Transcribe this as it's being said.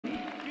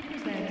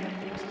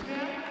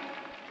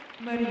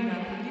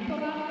Marina,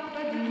 Philippova,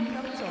 Vadym,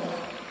 Kravtsov.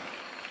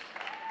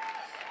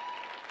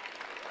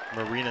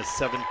 Marina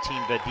 17,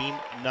 Vadym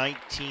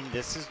 19.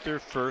 This is their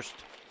first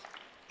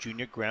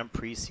Junior Grand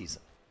Prix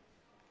season.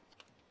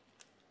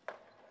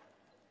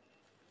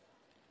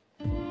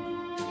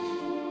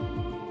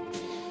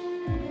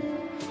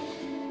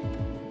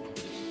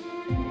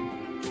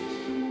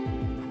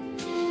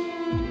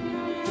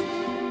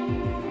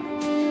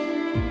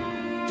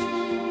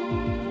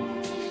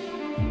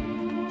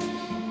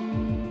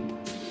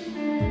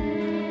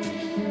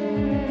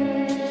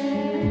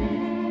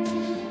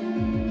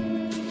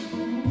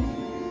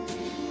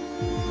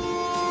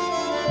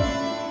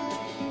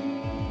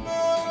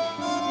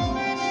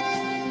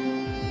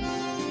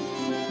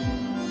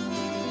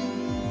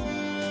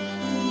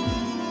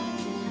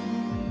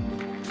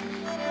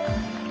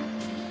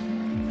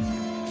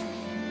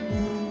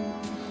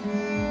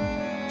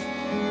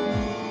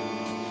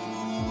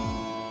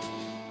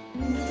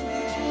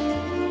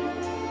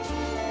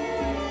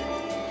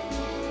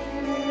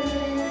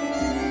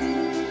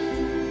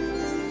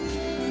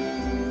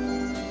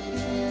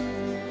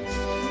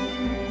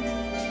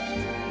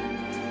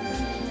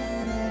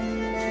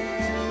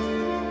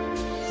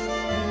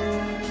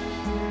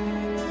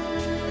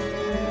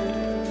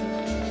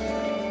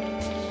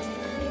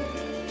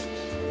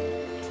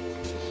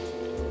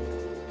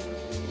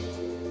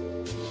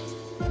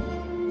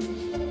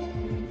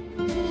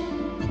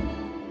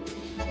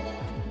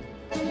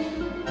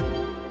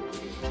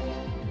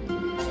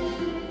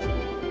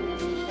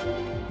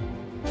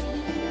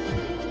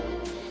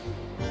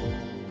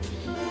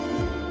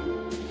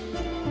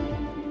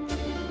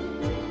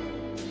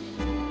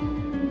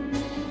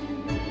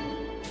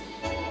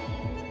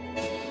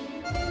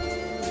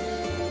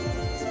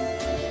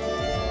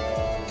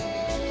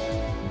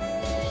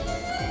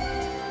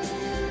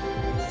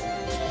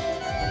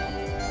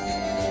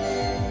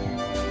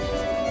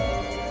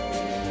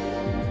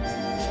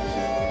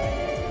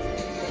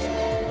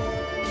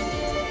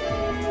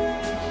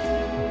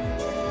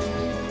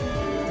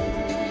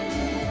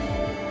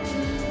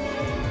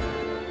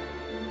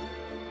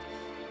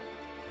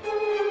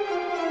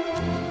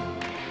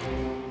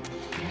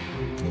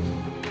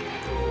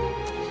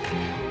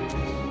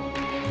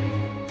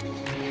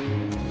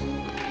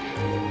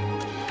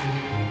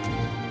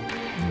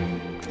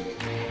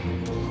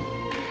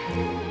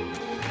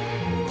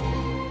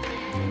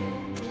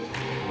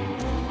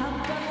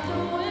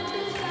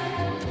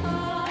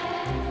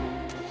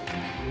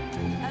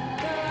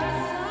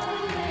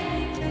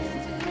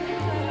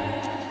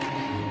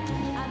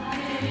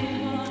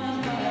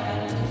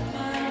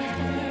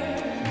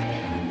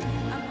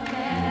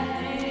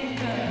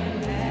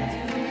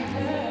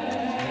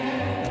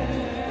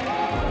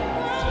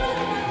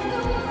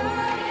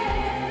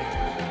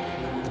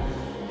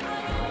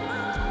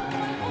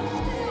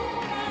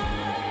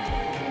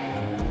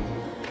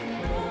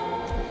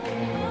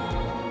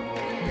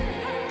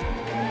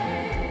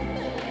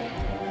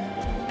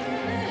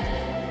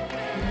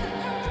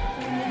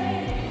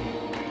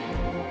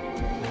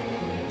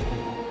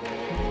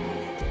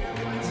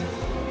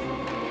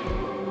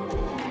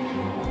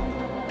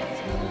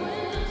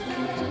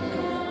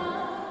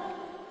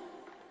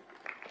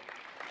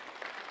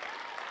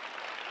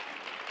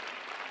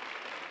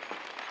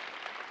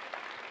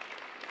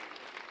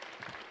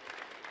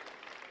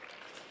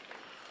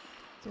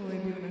 To je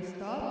bil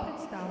nastop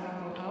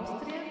predstavnikov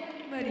Avstrije,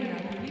 Marina,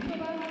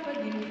 Philippova,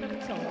 Vadym,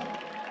 Kravtsov.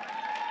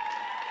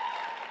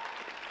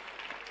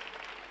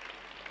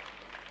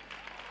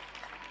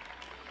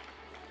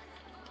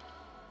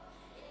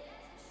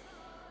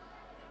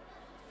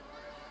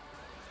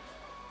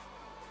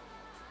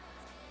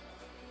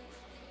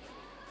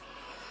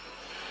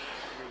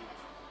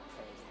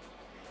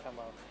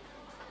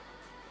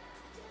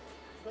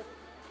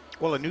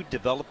 Well, a new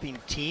developing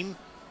team.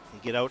 You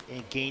get out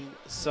and gain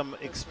some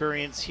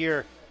experience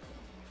here,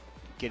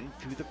 getting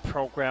through the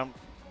program.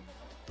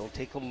 They'll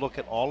take a look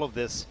at all of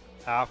this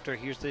after.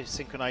 Here's the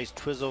synchronized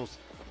Twizzles,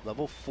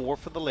 level 4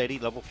 for the lady,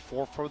 level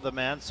 4 for the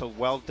man. So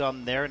well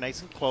done there,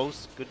 nice and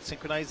close, good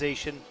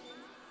synchronization.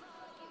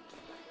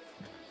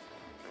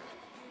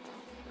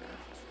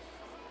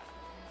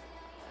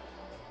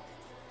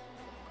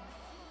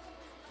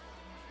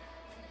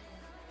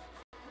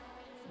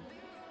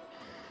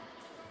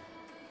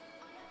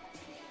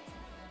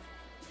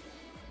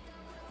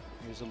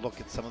 Here's a look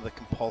at some of the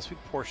compulsory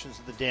portions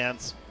of the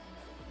dance.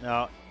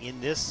 Now,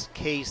 in this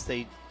case,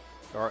 there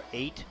are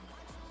 8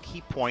 key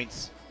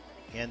points,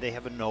 and they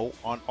have a no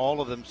on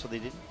all of them, so they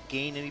didn't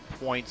gain any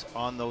points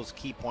on those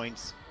key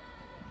points.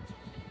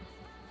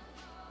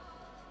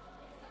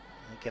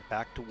 Get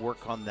back to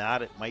work on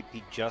that. It might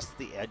be just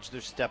the edge they're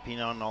stepping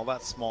on, all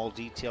that small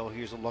detail.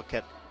 Here's a look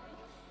at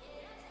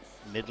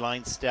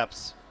midline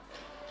steps.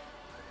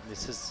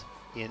 This is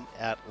in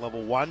at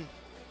level 1.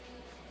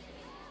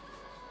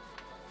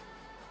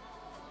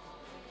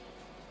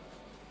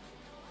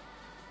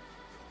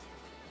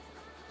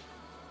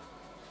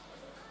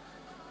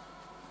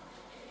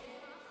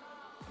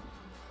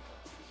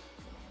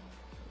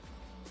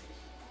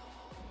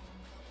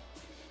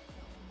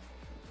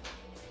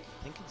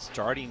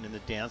 starting in the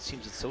dance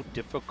seems it's so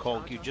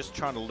difficult. You're just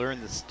trying to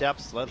learn the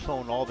steps, let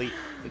alone all the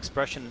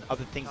expression and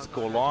other things that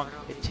go along.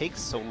 It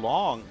takes so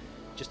long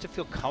just to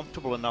feel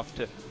comfortable enough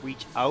to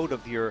reach out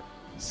of your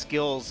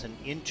skills and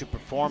into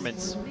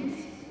performance.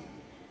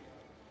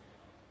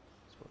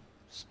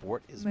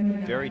 Sport is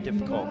very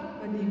difficult.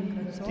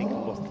 Let's take a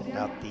look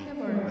at the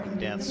rhythm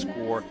dance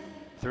score.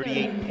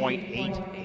 38.8